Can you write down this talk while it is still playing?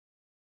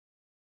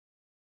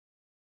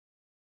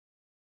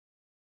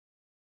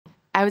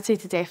I would say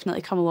to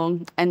definitely come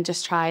along and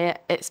just try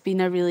it. It's been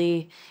a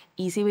really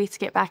easy way to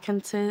get back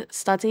into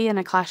study in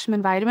a classroom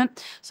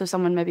environment. So if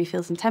someone maybe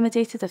feels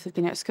intimidated if they've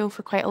been out of school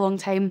for quite a long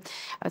time,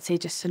 I would say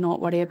just to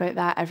not worry about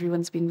that.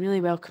 Everyone's been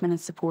really welcoming and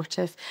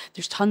supportive.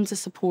 There's tons of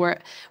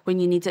support when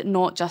you need it,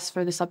 not just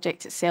for the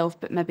subject itself,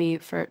 but maybe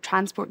for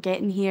transport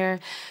getting here,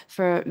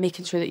 for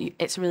making sure that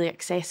it's a really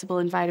accessible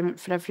environment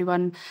for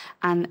everyone.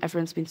 And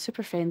everyone's been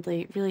super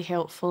friendly, really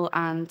helpful,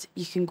 and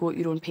you can go at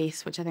your own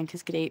pace, which I think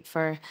is great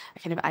for a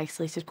kind of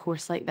isolated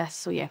course like this.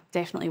 So yeah,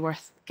 definitely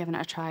worth giving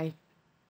it a try.